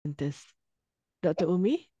presenters. Dr.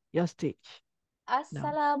 Umi, your stage now.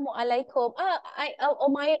 Assalamualaikum.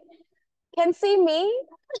 My can see me?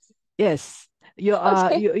 Yes,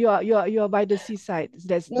 Okay. you are by the seaside.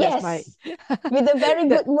 That's my Yes. With a very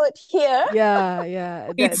that good mood here. yeah.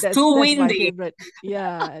 It's That's too my windy. favorite.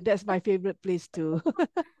 Yeah, that's my favorite place too.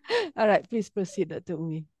 All right, please proceed, Dr.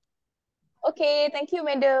 Umi. Okay, thank you,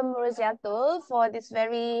 Madam Rosiato, for this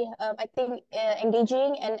very, I think,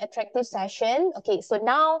 engaging and attractive session. Okay, so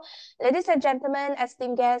now, ladies and gentlemen,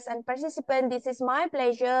 esteemed guests and participants, this is my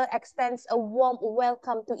pleasure, extends a warm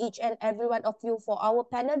welcome to each and every one of you for our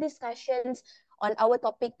panel discussions on our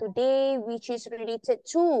topic today, which is related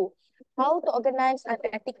to how to organize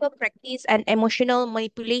unethical practice and emotional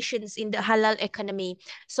manipulations in the halal economy.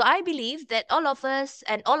 So I believe that all of us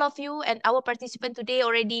and all of you and our participant today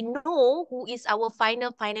already know who is our final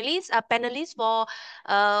panelists for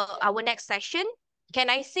our next session. Can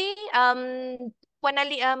I see Puan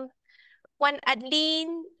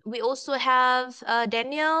Adlin? We also have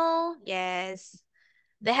Daniel. Yes.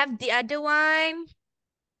 They have the other one.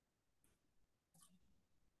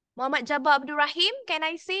 Muhammad Jabal Abdul Rahim. Can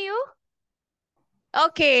I see you?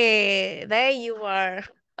 Okay, there you are.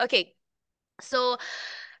 Okay. So,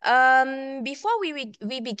 before we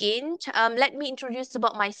begin, let me introduce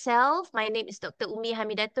about myself. My name is Dr. Umi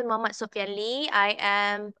Hamidaton Muhammad Sofian. I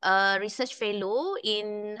am a research fellow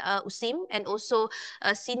in USIM and also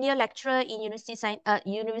a senior lecturer in Universiti Sains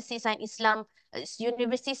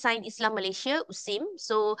Islam Malaysia, USIM.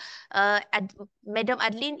 So, Madam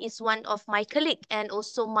Adlin is one of my colleague and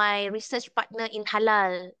also my research partner in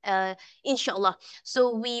Halal, inshallah.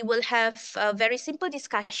 So we will have a very simple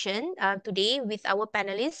discussion today with our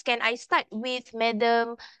panelists. Can I start with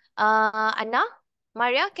Madam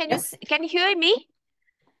Annamaria? Yes. Can you hear me?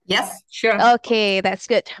 Yes, sure. Okay, that's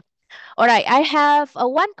good. All right, I have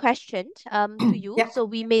one question to you, Yeah. so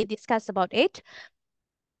we may discuss about it.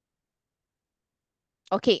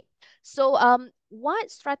 Okay, so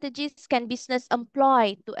what strategies can business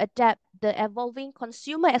employ to adapt the evolving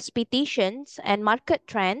consumer expectations and market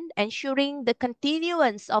trend, ensuring the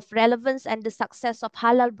continuance of relevance and the success of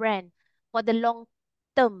halal brand for the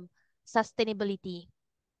long-term sustainability?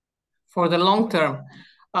 For the long term.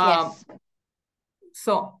 Yes.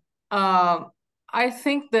 So I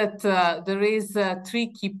think that there is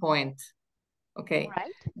three key points. Okay. All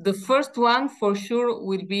right. The first one for sure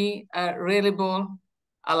will be a reliable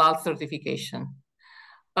halal certification.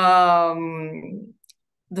 The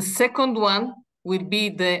second one will be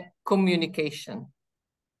the communication.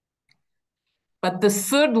 But the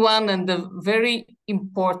third one, and the very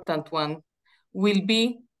important one, will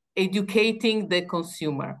be educating the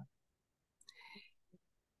consumer.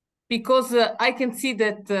 Because I can see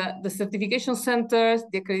that the certification centers,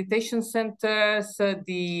 the accreditation centers,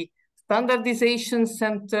 the standardization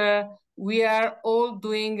center, we are all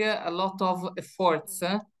doing a lot of efforts.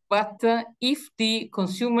 But if the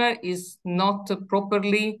consumer is not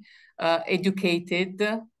properly educated,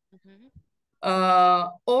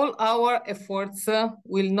 all our efforts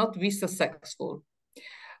will not be successful.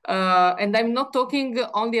 And I'm not talking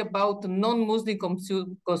only about non-Muslim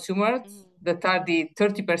consumers that are the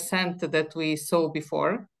 30% that we saw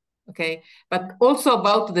before, okay, but also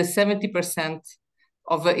about the 70%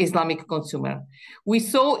 of Islamic consumer. We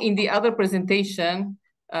saw in the other presentation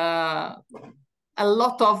a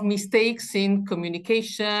lot of mistakes in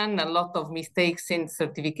communication, a lot of mistakes in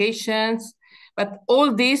certifications, but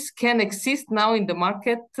all this can exist now in the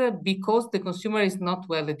market because the consumer is not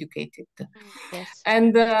well educated. Yes.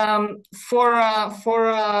 And for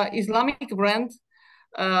Islamic brand,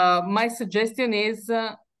 my suggestion is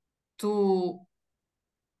to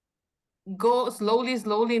go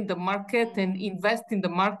slowly in the market and invest in the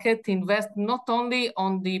market, invest not only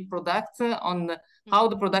on the product, on how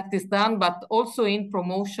the product is done, but also in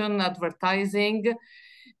promotion, advertising.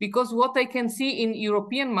 Because what I can see in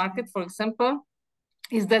European market, for example,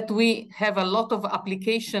 is that we have a lot of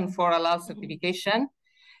application for halal certification,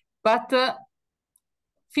 but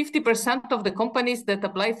 50% of the companies that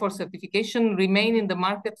apply for certification remain in the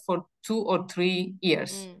market for 2 or 3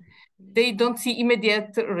 years. They don't see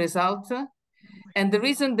immediate result. And the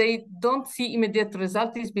reason they don't see immediate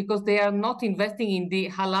result is because they are not investing in the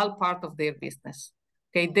halal part of their business.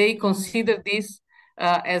 Okay, they consider this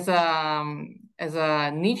as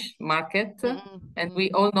a niche market, and we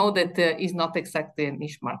all know that is not exactly a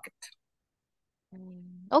niche market.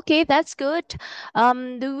 Okay, that's good.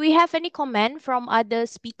 Do we have any comment from other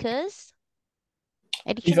speakers?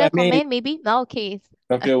 Additional comment, maybe? No, okay.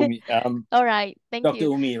 Dr. Umi. All right, thank you. Dr.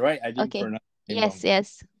 Umi, right? I didn't pronounce it wrong.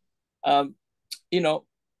 Yes. You know,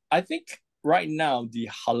 I think right now the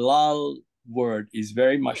halal word is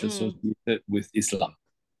very much associated with Islam.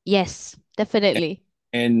 Yes, definitely.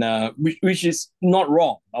 And which is not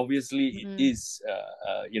wrong. Obviously, it is,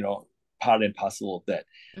 part and parcel of that.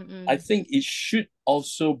 I think it should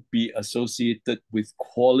also be associated with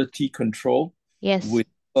quality control, with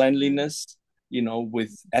cleanliness,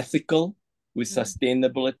 with ethical, with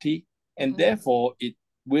sustainability, and therefore it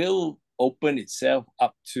will open itself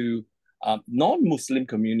up to non-Muslim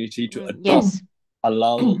community to adopt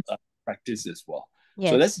halal practice as well.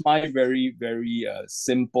 So that's my very, very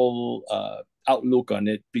simple outlook on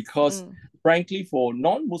it, because frankly, for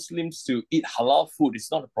non-Muslims to eat halal food is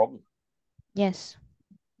not a problem. Yes.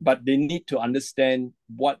 But they need to understand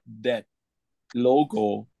what that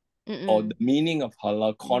logo or the meaning of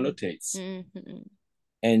halal connotates.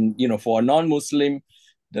 And, for a non-Muslim,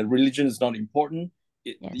 the religion is not important.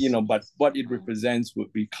 But what it represents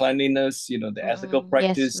would be cleanliness, the ethical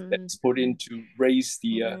practice that's put in to raise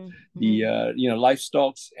the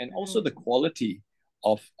livestock, and also the quality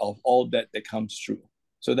of all that comes through.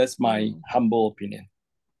 So that's my humble opinion.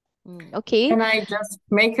 Okay. Can I just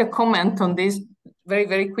make a comment on this very,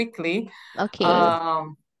 very quickly? Okay.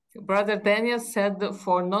 Brother Daniel said that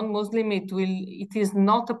for non-Muslim it is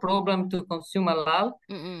not a problem to consume halal,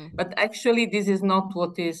 but actually this is not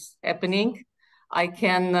what is happening. I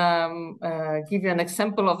can give you an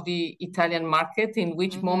example of the Italian market, in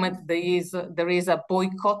which moment there is a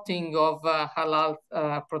boycotting of halal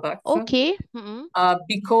products. Okay.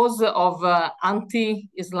 Because of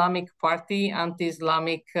anti-Islamic party,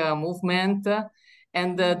 anti-Islamic movement,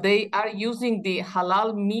 and they are using the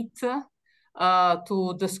halal meat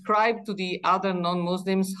to describe to the other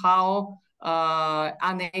non-Muslims how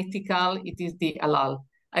unethical it is, the halal.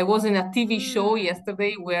 I was in a TV show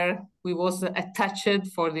yesterday where we was attached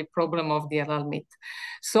for the problem of the halal meat.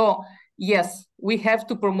 So yes, we have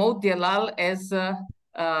to promote the halal as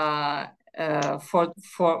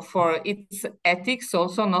for its ethics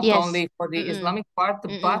also, not only for the Islamic part,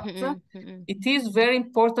 but it is very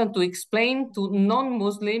important to explain to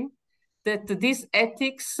non-Muslim that these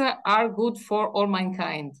ethics are good for all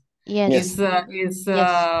mankind. Yes. That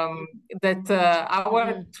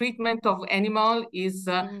our treatment of animal is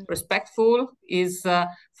respectful, is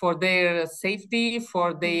for their safety,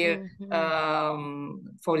 for their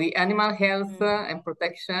for the animal health and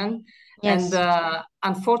protection. And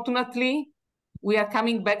unfortunately, we are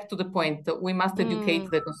coming back to the point that we must educate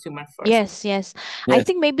the consumer first. Yes. I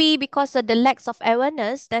think maybe because of the lacks of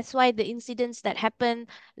awareness, that's why the incidents that happen,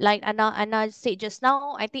 like Anna said just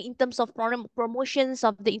now, I think in terms of promotions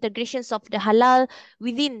of the integrations of the halal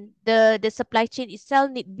within the supply chain itself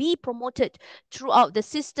need be promoted throughout the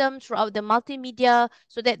system, throughout the multimedia,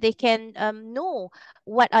 so that they can know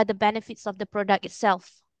what are the benefits of the product itself.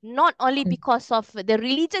 Not only because of the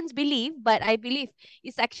religion's belief, but I believe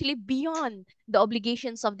it's actually beyond the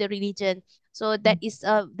obligations of the religion. So that is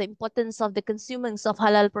the importance of the consumers of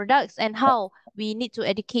halal products, and how we need to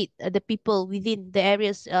educate the people within the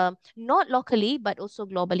areas, not locally, but also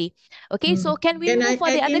globally. Okay, so can we move for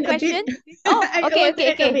the other question? Oh, okay.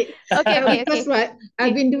 Because what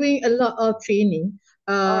I've been doing a lot of training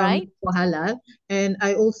for halal, and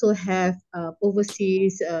I also have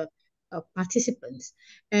overseas participants,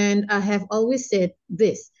 and I have always said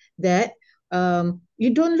this, that you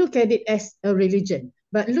don't look at it as a religion,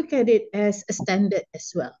 but look at it as a standard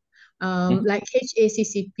as well. Like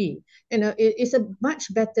HACCP, it is a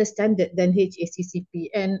much better standard than HACCP,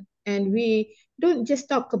 and we don't just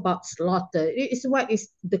talk about slaughter. It is what is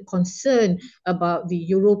the concern about the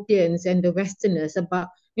Europeans and the Westerners, about,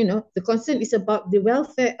 the concern is about the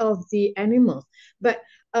welfare of the animals. But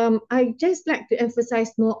I just like to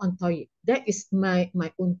emphasize more on toy. That is my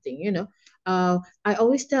own thing. I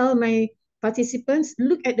always tell my participants,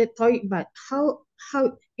 look at the toy, but how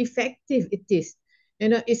effective it is.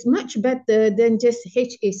 It's much better than just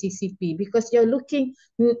HACCP, because you're looking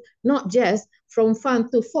not just from farm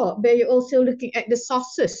to fork, but you're also looking at the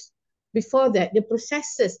sources before that, the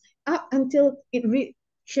processes up until it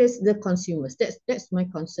reaches the consumers. That's my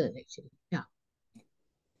concern, actually. Yeah.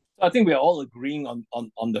 I think we are all agreeing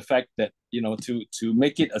on the fact that, to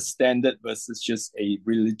make it a standard versus just a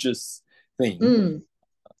religious thing.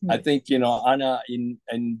 I think, Anna, in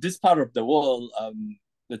this part of the world,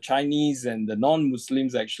 the Chinese and the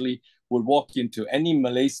non-Muslims actually would walk into any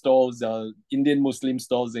Malay stores, Indian Muslim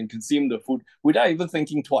stores, and consume the food without even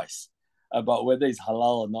thinking twice about whether it's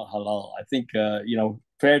halal or not halal. I think,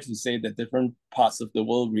 fair to say that different parts of the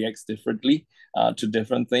world reacts differently to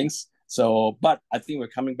different things. So, but I think we're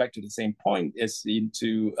coming back to the same point, is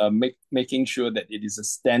into making sure that it is a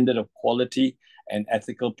standard of quality and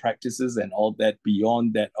ethical practices and all that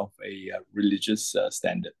beyond that of a religious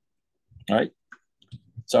standard. All right.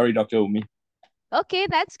 Sorry, Dr. Umi. Okay,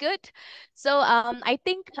 that's good. So I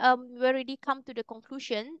think we already come to the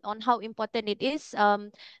conclusion on how important it is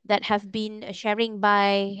that have been sharing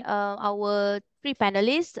by our three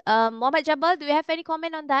panelists. Muhammad Jabal, do you have any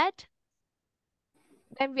comment on that?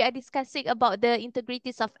 Then we are discussing about the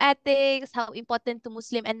integrities of ethics, how important to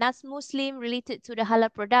Muslim and non-Muslim related to the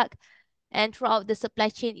halal product, and throughout the supply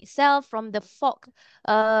chain itself, from the fork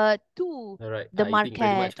to All right. the You think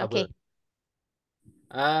very much market. covered. Okay.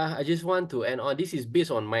 I just want to add on. This is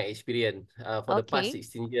based on my experience for the past Okay.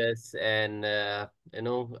 16 years, and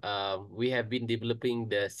we have been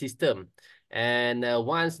developing the system. And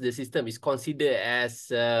once the system is considered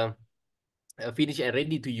as finished and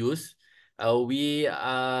ready to use, we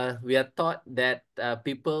are taught that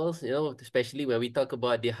people, especially when we talk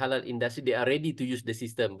about the halal industry, they are ready to use the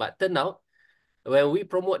system. But turn out, when we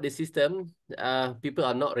promote the system, people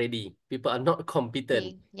are not ready. People are not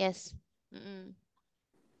competent. Yes. Mm-mm.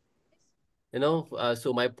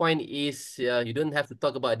 So my point is, you don't have to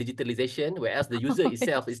talk about digitalization, whereas the user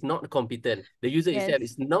itself is not competent. The user itself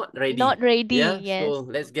is not ready. Not ready, Yeah. yes.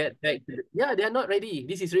 So let's get back to they are not ready.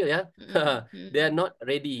 This is real. Yeah. They are not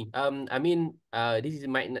ready. I mean, this is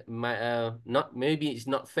my not, maybe it's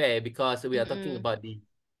not fair because we are talking about the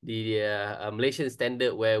Malaysian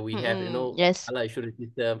standard where we have Yes. halal assurance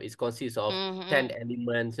system. It consists of 10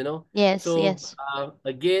 elements. Yes, So yes.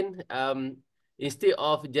 again, instead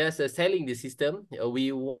of just selling the system,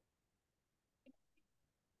 we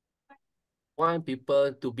want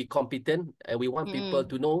people to be competent, and we want people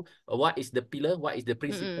to know what is the pillar, what is the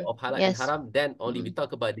principle of halal and Yes. haram. Then only we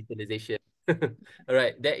talk about digitalization. All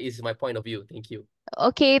right, that is my point of view. Thank you.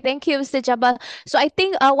 Okay, thank you, Mr. Jabal. So I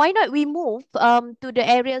think why not we move to the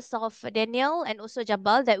areas of Daniel and also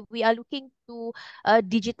Jabal that we are looking to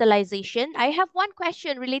digitalization. I have one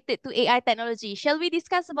question related to AI technology. Shall we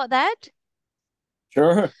discuss about that?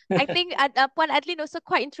 Sure. I think Puan Adlin also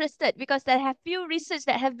quite interested because there have few research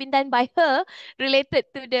that have been done by her related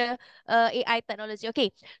to the AI technology. Okay,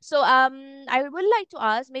 so I would like to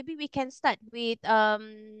ask, maybe we can start with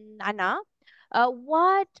Anna.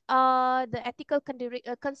 What are the ethical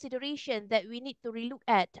consideration that we need to relook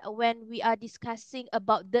at when we are discussing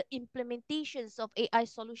about the implementations of AI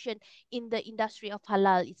solution in the industry of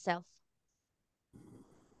halal itself?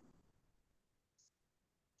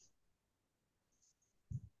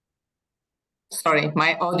 Sorry,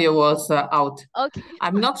 my audio was out. Okay.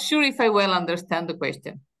 I'm not sure if I well understand the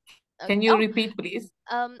question. Can you repeat, please?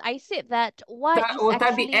 I said that what What are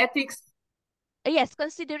actually the ethics? Yes,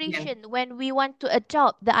 consideration when we want to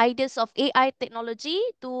adopt the ideas of AI technology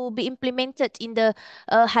to be implemented in the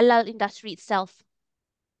halal industry itself.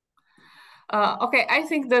 Okay, I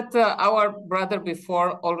think that our brother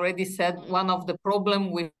before already said one of the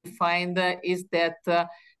problem we find is that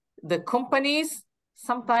the companies,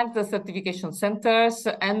 sometimes the certification centers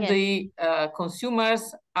and the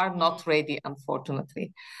consumers are not ready,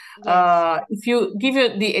 unfortunately. If you give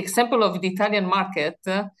you the example of the Italian market,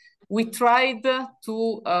 we tried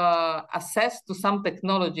to assess to some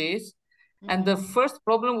technologies, and the first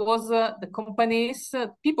problem was the companies,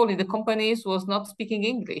 people in the companies was not speaking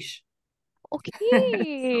English.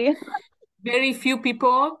 Okay. Very few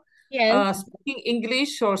people speaking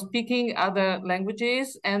English or speaking other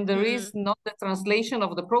languages, and there is not the translation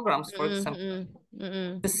of the programs, for example.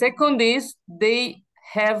 The second is they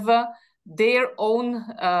have their own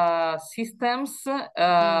systems,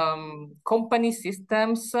 company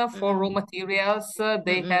systems for raw materials.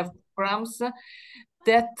 They have programs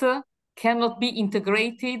that cannot be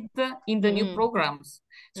integrated in the new programs.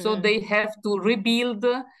 So they have to rebuild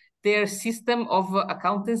their system of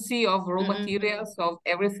accountancy, of raw materials, of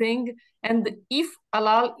everything. And if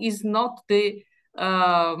halal is not the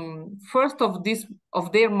first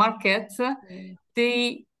of their markets,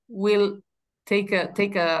 they will take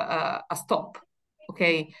a stop.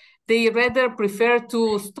 Okay, they rather prefer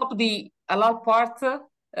to stop the halal part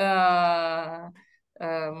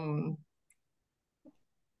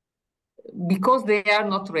because they are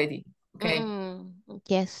not ready. Okay.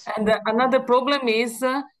 Yes. And another problem is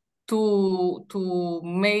to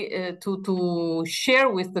share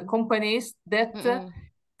with the companies that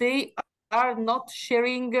they are not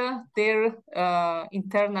sharing their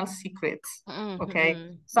internal secrets. Okay.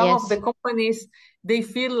 Some of the companies, they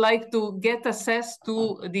feel like to get access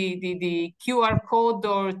to the QR code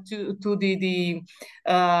or to the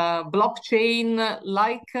blockchain,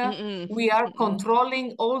 like we are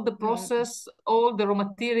controlling all the process, all the raw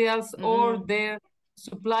materials, all their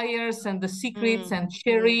suppliers and the secrets and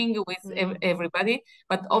sharing with everybody.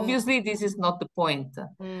 But obviously, this is not the point.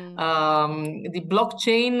 The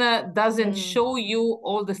blockchain doesn't show you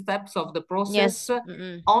all the steps of the process,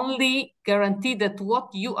 only guarantee that what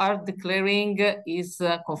you are declaring is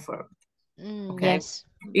confirmed. Okay,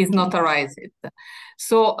 is notarized.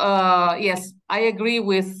 So yes, I agree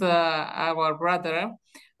with our brother.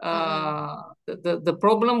 The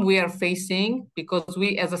problem we are facing, because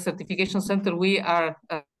we as a certification center, we are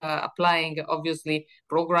applying obviously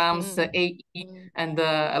programs, AE, and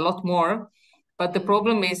a lot more. But the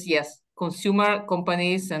problem is, yes, consumer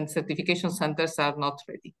companies and certification centers are not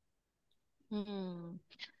ready.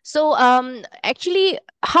 So actually,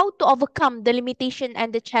 how to overcome the limitation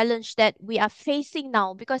and the challenge that we are facing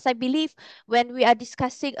now? Because I believe when we are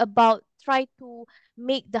discussing about try to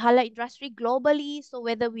make the halal industry globally, so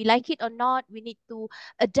whether we like it or not, we need to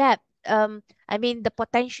adapt. I mean, the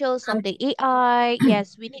potentials of the AI,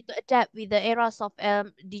 yes, we need to adapt with the eras of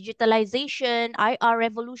digitalization, IR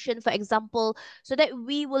revolution, for example, so that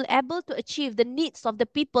we will able to achieve the needs of the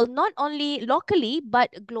people, not only locally, but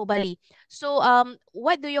globally. So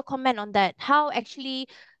what do you comment on that? How actually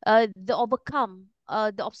the overcome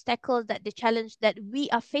the obstacles, that the challenge that we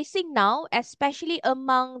are facing now, especially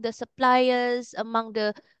among the suppliers, among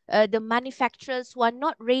the manufacturers who are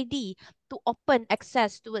not ready to open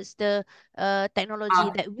access towards the technology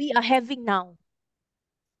that we are having now.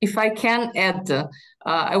 If I can add,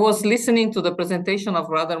 I was listening to the presentation of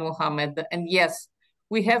Brother Mohammed, and yes,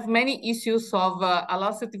 we have many issues of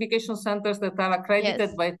halal certification centers that are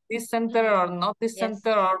accredited by this center or not this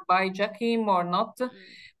center, or by JAKIM or not.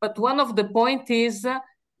 But one of the point is,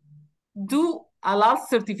 do halal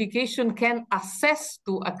certification can access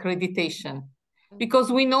to accreditation?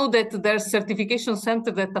 Because we know that there's certification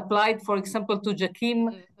center that applied, for example, to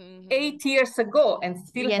JAKIM 8 years ago and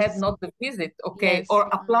still had not the visit, okay? Or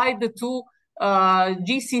applied to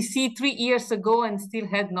GCC 3 years ago and still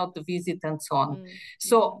had not the visit, and so on.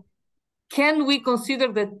 So can we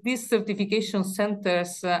consider that these certification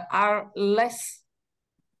centers are less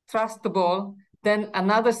trustable than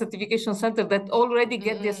another certification center that already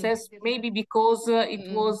get the access, maybe because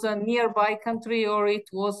it was a nearby country, or it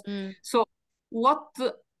was... So what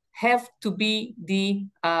have to be the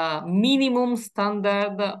minimum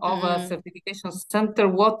standard of a certification center?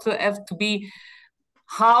 What have to be,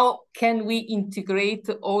 how can we integrate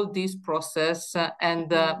all this process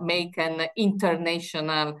and make an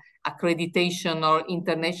international accreditation or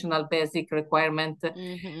international basic requirement?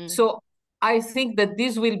 So I think that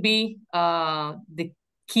this will be the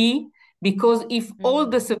key, because if all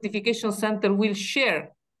the certification center will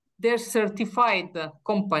share their certified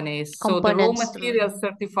companies, so the raw material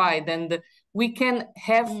certified, and we can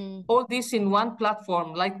have all this in one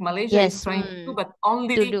platform, like Malaysia is trying to do, but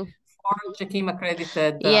only for JAKIM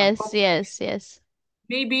accredited yes.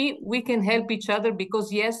 Maybe we can help each other,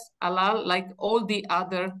 because yes, halal, like all the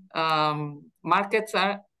other markets,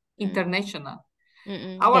 are international.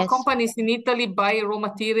 Our companies in Italy buy raw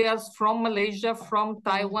materials from Malaysia, from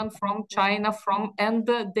Taiwan, from China, and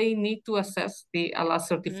they need to assess the halal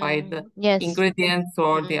certified ingredients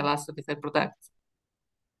or the halal certified products.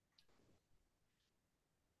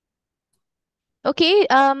 Okay,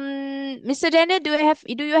 Mr. Daniel,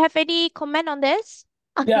 do you have any comment on this?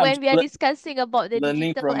 Yeah, when we are discussing about the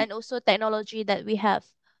digital from, and also technology that we have?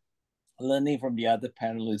 Learning from the other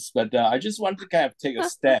panelists, but I just want to kind of take a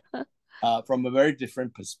step from a very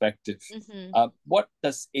different perspective. What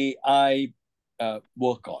does AI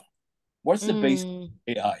work on? What's the basis of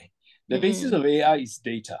AI? The basis of AI is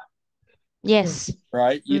data. Yes.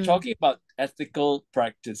 Right? You're talking about ethical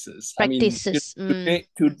practices. I mean,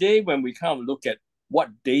 today, when we kind of look at what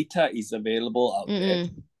data is available out there,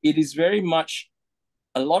 it is very much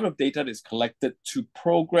a lot of data that is collected to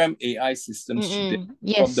program AI systems today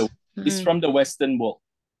from the Western world.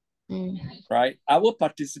 Right, our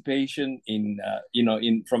participation in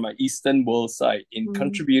from an Eastern world side in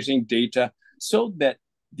contributing data, so that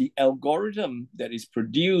the algorithm that is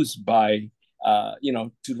produced by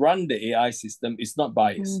to run the AI system is not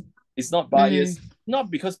biased. It's not biased, not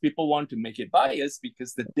because people want to make it biased,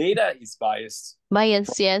 because the data is biased.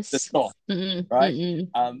 Yes. The source, right?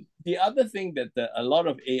 The other thing that a lot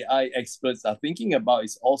of AI experts are thinking about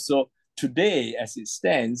is also, today, as it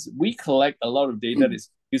stands, we collect a lot of data that's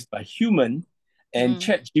used by human, and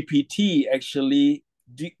ChatGPT actually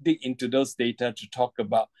dig into those data to talk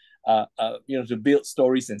about, to build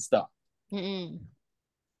stories and stuff.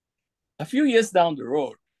 A few years down the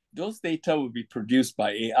road, those data will be produced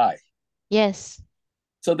by AI. Yes.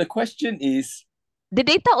 So the question is, the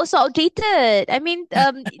data also outdated. I mean,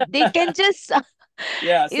 they can just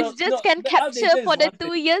Yeah, It's so just no, can our capture data is for the one thing.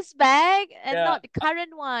 2 years back and Yeah, not the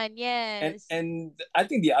current one. Yes. and I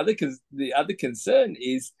think the other concern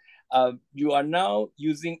is you are now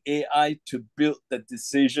using AI to build the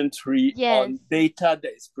decision tree Yes. on data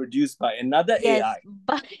that is produced by another Yes. AI.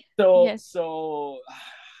 But So yes.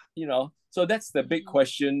 you know, so that's the big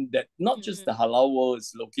question that not just the halal world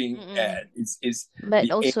is looking at, is But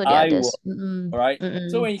the also the AI others. world. All right.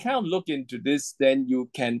 So when you kind of look into this, then you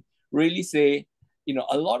can really say, you know,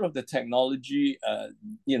 a lot of the technology,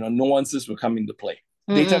 you know, nuances will come into play.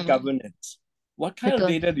 Data governance. What kind of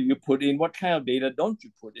data do you put in? What kind of data don't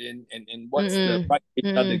you put in? And what's the right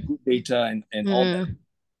data, the good data, and all that.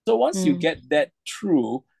 So once you get that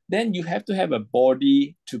true, then you have to have a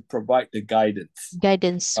body to provide the guidance.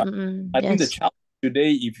 Guidance. Right? I think the challenge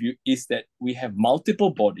today is that we have multiple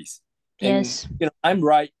bodies. And you know, I'm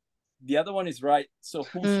right, the other one is right. So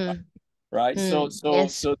who's right? Right. So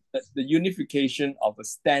the unification of a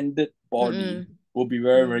standard body will be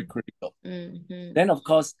very, very critical. Then of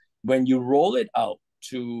course, when you roll it out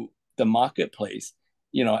to the marketplace,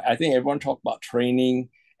 you know, I think everyone talked about training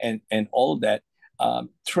and all that.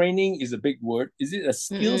 Training is a big word. Is it a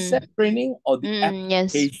skill set training or the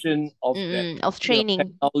application of that of training, you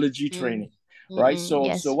know, technology training? Right.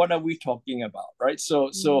 So what are we talking about? Right.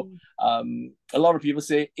 So a lot of people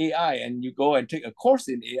say AI, and you go and take a course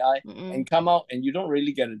in AI and come out and you don't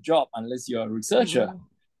really get a job unless you're a researcher.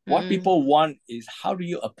 What people want is, how do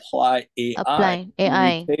you apply AI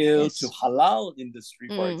to retail, to halal industry,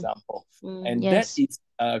 for example? And that is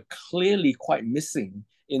clearly quite missing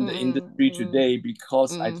in the industry today,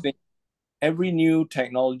 because I think every new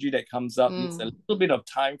technology that comes up needs a little bit of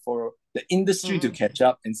time for the industry to catch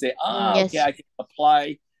up and say, okay, I can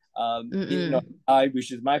apply you know,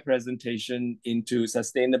 which is my presentation, into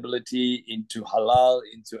sustainability, into halal,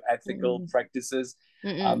 into ethical practices.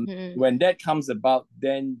 When that comes about,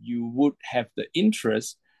 then you would have the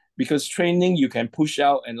interest, because training you can push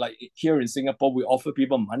out, and like here in Singapore, we offer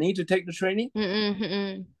people money to take the training.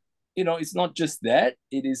 You know, it's not just that.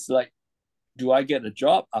 It is like, do I get a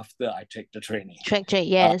job after I take the training?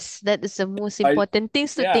 Yes, that is the most important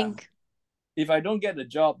things to think. If I don't get a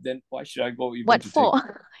job, then why should I go even what to for? take?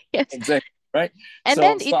 Yes, exactly, right? And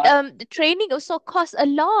then the training also costs a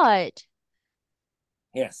lot.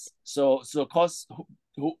 Yes, so cost,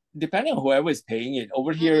 depending on whoever is paying it.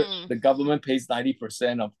 Over here, the government pays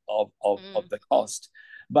 90% of the cost.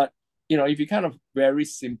 But you know, if you kind of very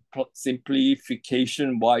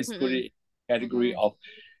simplification wise put it in the category of,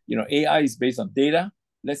 you know, AI is based on data.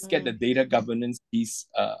 Let's get the data governance piece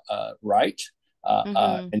right.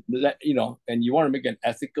 And you know, and you want to make an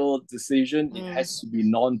ethical decision, it has to be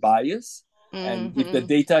non-biased. And if the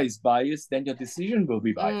data is biased, then your decision will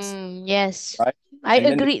be biased. Yes, right? I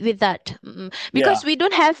agree with that. Because we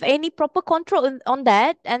don't have any proper control on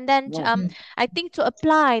that. And then I think to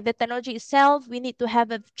apply the technology itself, we need to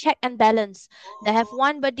have a check and balance. They have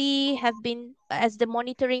one body have been as the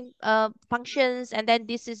monitoring functions, and then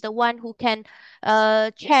this is the one who can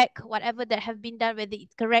check whatever that have been done, whether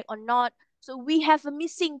it's correct or not. So we have a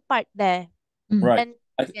missing part there. Right.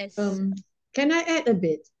 And yes. Can I add a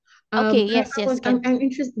bit? Okay, yes, I'm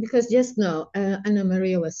interested because just now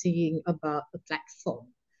Annamaria was saying about a platform.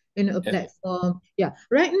 You know, a platform. Yeah.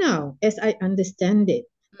 Right now, as I understand it,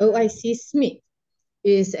 OIC Smith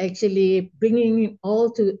is actually bringing it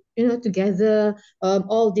all together,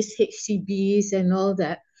 all these HCBs and all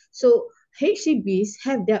that. So HCBs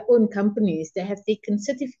have their own companies that have taken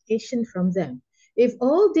certification from them. If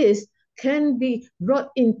all this can be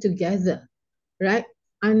brought in together, right,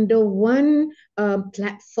 under one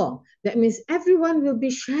platform, that means everyone will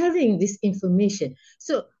be sharing this information.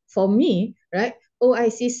 So for me, right,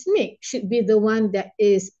 OIC SMIC should be the one that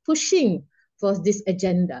is pushing for this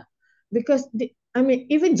agenda, because I mean,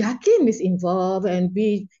 even Jakim is involved, and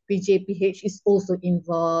BJPH is also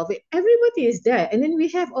involved. Everybody is there. And then we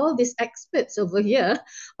have all these experts over here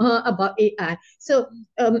about AI. So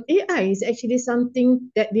AI is actually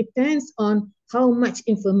something that depends on how much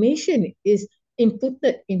information is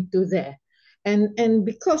inputted into there. And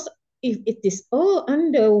because if it is all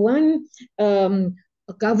under one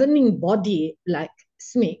governing body like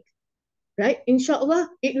SMIC, right, inshallah,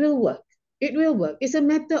 it will work. It will work. It's a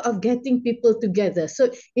matter of getting people together. So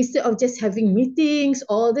instead of just having meetings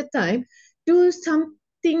all the time, do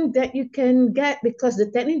something that you can get, because the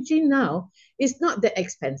technology now is not that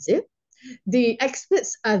expensive. The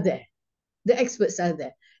experts are there. The experts are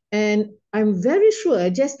there. And I'm very sure,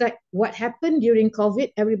 just like what happened during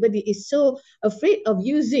COVID, everybody is so afraid of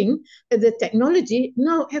using the technology.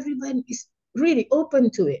 Now everyone is really open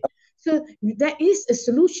to it. So there is a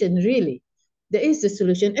solution, really. There is a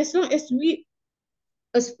solution. As long as we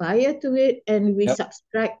aspire to it and we Yep.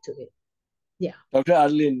 subscribe to it. Yeah. Dr.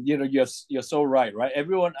 Adlin, you're so right?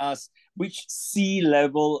 Everyone asks which C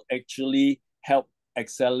level actually help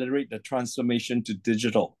accelerate the transformation to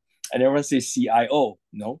digital, and everyone says CIO,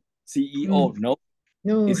 no. CEO, no.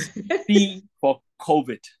 No. It's C for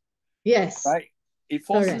COVID, Yes. right? It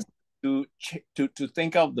forces to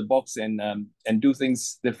think out of the box and do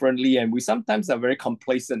things differently. And we sometimes are very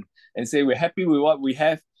complacent and say we're happy with what we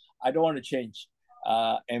have. I don't want to change.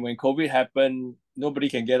 And when COVID happened, nobody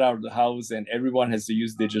can get out of the house and everyone has to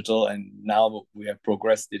use digital. And now we have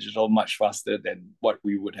progressed digital much faster than what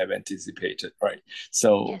we would have anticipated, right?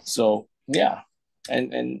 So yeah,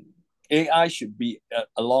 and AI should be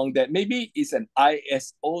along that. Maybe it's an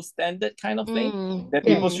ISO standard kind of thing that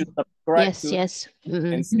people should subscribe to.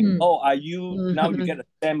 And say, oh, are you now you get a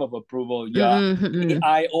stamp of approval? You're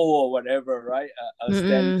AIO or whatever, right? A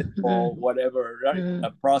standard for whatever, right?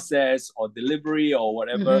 A process or delivery or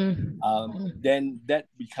whatever. Then that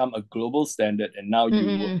become a global standard, and now you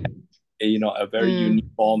will have a very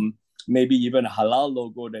uniform, maybe even a halal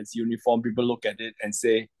logo that's uniform. People look at it and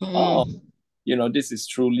say, oh, this is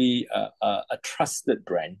truly a trusted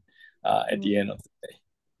brand at the end of the day.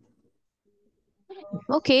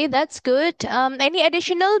 Okay, that's good. Any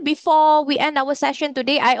additional before we end our session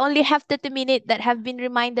today? I only have 30 minutes that have been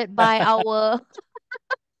reminded by our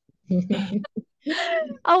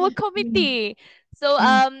committee. So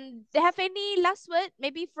they have any last word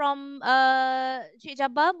maybe from Cik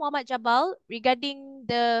Jabal, Muhammad Jabal, regarding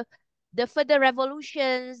the further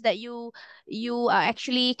revolutions that you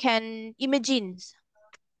actually can imagine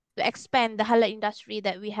to expand the halal industry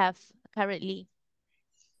that we have currently?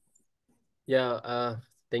 Yeah,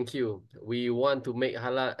 thank you. We want to make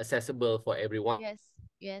halal accessible for everyone.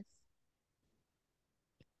 Yes.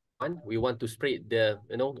 We want to spread the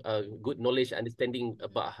good knowledge, understanding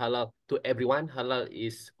about halal to everyone. Halal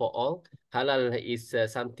is for all. Halal is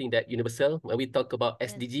something that universal. When we talk about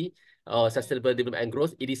SDG, Sustainable Development and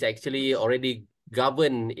Growth, it is actually already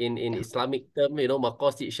governed in Islamic term,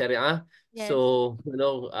 maqasid Sharia. So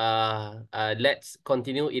let's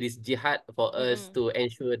continue. It is jihad for us to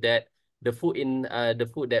ensure that the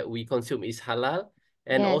food that we consume is halal.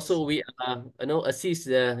 And also we assist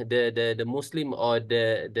the Muslim or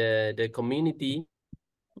the community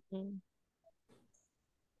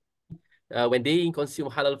when they consume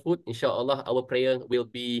halal food. Inshallah, our prayer will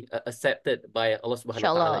be accepted by Allah Subhanahu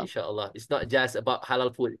wa Taala. Inshallah, it's not just about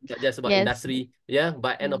halal food, it's not just about industry. Yeah,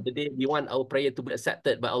 by end of the day, we want our prayer to be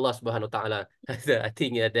accepted by Allah Subhanahu wa Taala. I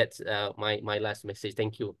think that's my last message.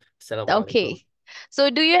 Thank you. Assalamualaikum. Okay. So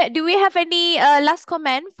do we have any last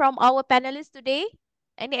comment from our panelists today?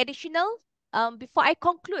 Any additional before I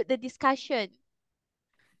conclude the discussion?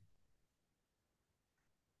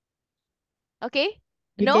 Okay.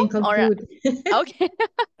 You can conclude. Okay.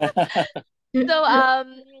 So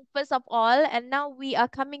first of all, and now we are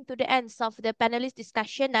coming to the ends of the panelist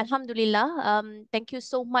discussion. Alhamdulillah. Thank you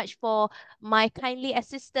so much for my kindly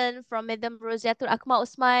assistant from Madam Roziatul Akmal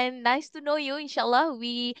Osman. Nice to know you. Inshallah,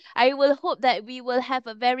 I will hope that we will have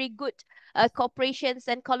a very good cooperations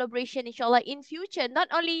and collaboration, inshallah, in future. Not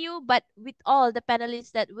only you, but with all the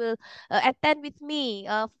panelists that will attend with me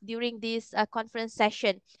during this conference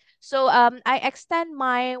session. So I extend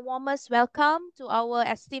my warmest welcome to our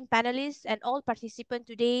esteemed panelists and all participants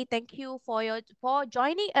today. Thank you for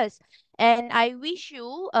joining us, and I wish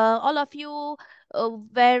you all of you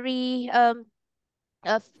very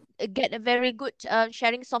get a very good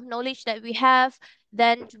sharings of knowledge that we have.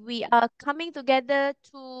 Then we are coming together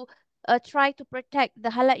to try to protect the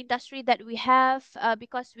halal industry that we have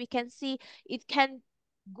because we can see it can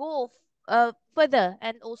go further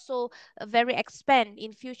and also very expand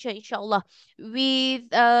in future, inshallah. With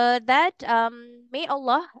that, may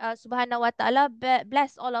Allah subhanahu wa ta'ala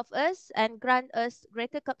bless all of us and grant us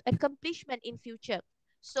greater accomplishment in future.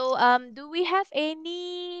 So do we have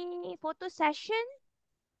any photo session?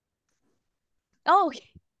 Oh,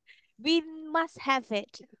 we must have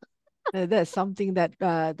it. That's something that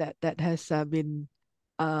has been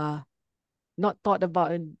not thought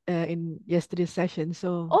about in yesterday's session.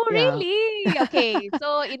 So oh, yeah. really? Okay.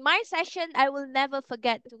 So in my session, I will never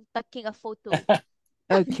forget to taking a photo.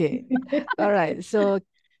 Okay. All right. So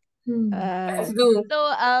Let's do.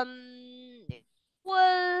 So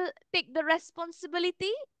will take the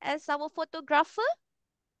responsibility as our photographer.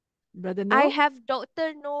 Brother No. I have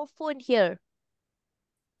Dr. No phone here.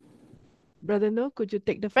 Brother No, could you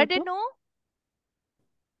take the photo? Brother No?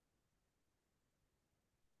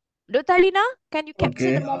 Dr. Alina, can you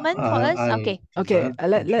capture the moment for us? Okay.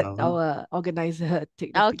 Let our organizer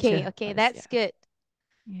take the picture. Okay, that's good.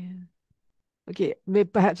 Yeah. Okay, maybe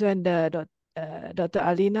perhaps when the Dr.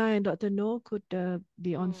 Alina and Dr. Noor could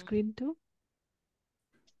be on screen too.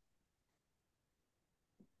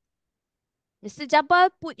 Mr. Jabal,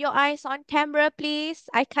 put your eyes on camera, please.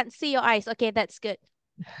 I can't see your eyes. Okay, that's good.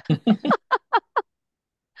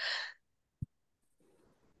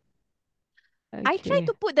 I tried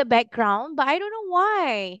to put the background, but I don't know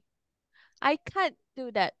why. I can't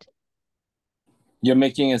do that. You're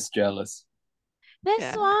making us jealous.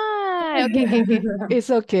 That's why. Okay.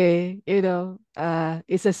 It's okay.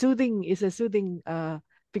 It's a soothing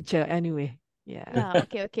picture anyway. Yeah. Yeah,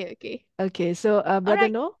 okay. Okay, so Brother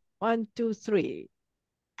right. No, 1, 2, 3.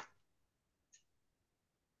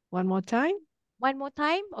 One more time. One more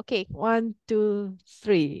time. Okay. 1, 2,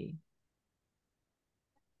 3.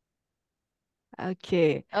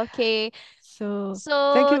 Okay. Okay. So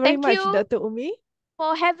So thank you very thank much, you Dr. Umi.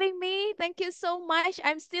 for having me. Thank you so much.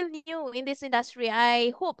 I'm still new in this industry. I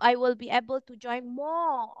hope I will be able to join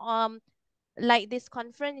more like this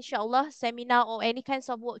conference, inshallah, seminar or any kinds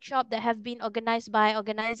of workshop that have been organized by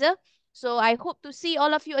organizer. So I hope to see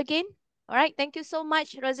all of you again. All right. Thank you so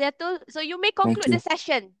much, Roseatul. So you may conclude the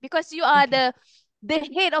session because you are the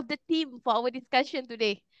head of the team for our discussion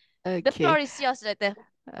today. The floor is yours, Doctor.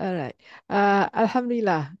 All right.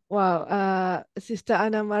 Alhamdulillah. Wow. Sister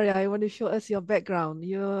Annamaria, I want to show us your background.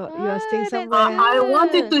 You are staying somewhere. I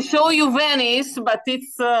wanted to show you Venice, but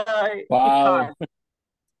it's hard.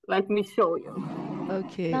 Let me show you.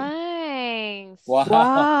 Okay. Nice.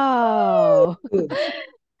 Wow.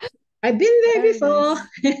 I've been there before.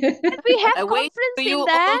 We have wait conference for you in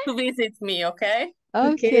there. all to visit me, okay?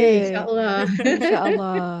 Okay. Inshallah.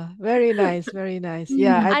 Inshallah. Very nice. Very nice.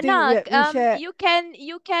 Yeah, I think Anna, we share. you can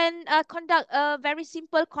conduct a very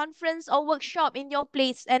simple conference or workshop in your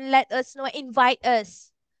place and let us know, invite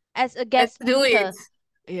us as a guest Let's do speaker. it.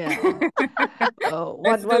 Yeah.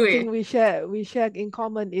 One thing we share in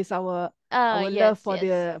common is our love for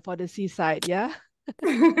the seaside. Yeah.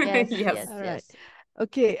 Yes. All right.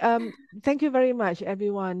 Okay. Thank you very much,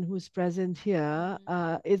 everyone who's present here.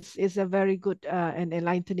 It's a very good and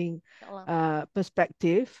enlightening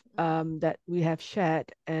perspective that we have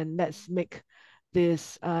shared, and let's make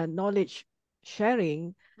this knowledge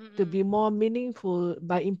sharing to be more meaningful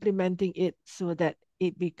by implementing it so that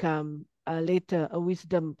it become later a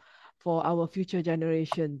wisdom for our future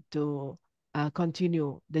generation to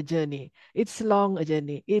continue the journey. It's long a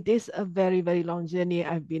journey. It is a very, very long journey.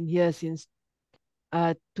 I've been here since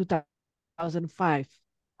 2005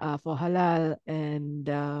 for halal, and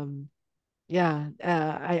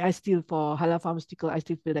I still, for halal pharmaceutical, I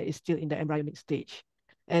still feel that it's still in the embryonic stage.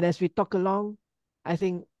 And as we talk along, I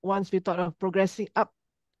think once we thought of progressing up,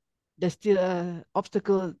 there's still an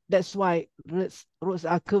obstacle. That's why roads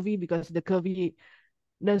are curvy, because the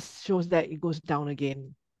curviness shows that it goes down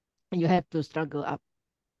again. And you have to struggle up.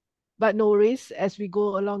 But no worries, as we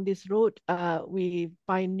go along this road, we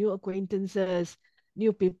find new acquaintances,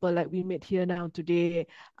 new people like we met here now today,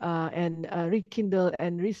 and rekindle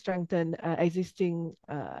and re-strengthen existing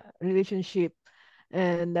relationship,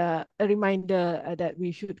 and a reminder that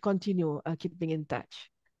we should continue keeping in touch.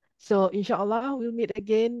 So inshallah, we'll meet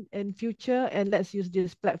again in future, and let's use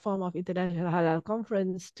this platform of International Halal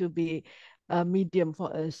Conference to be a medium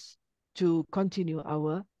for us to continue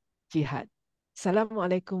our jihad.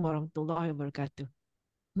 Assalamualaikum warahmatullahi wabarakatuh.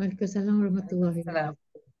 Waalaikumsalam warahmatullahi wabarakatuh.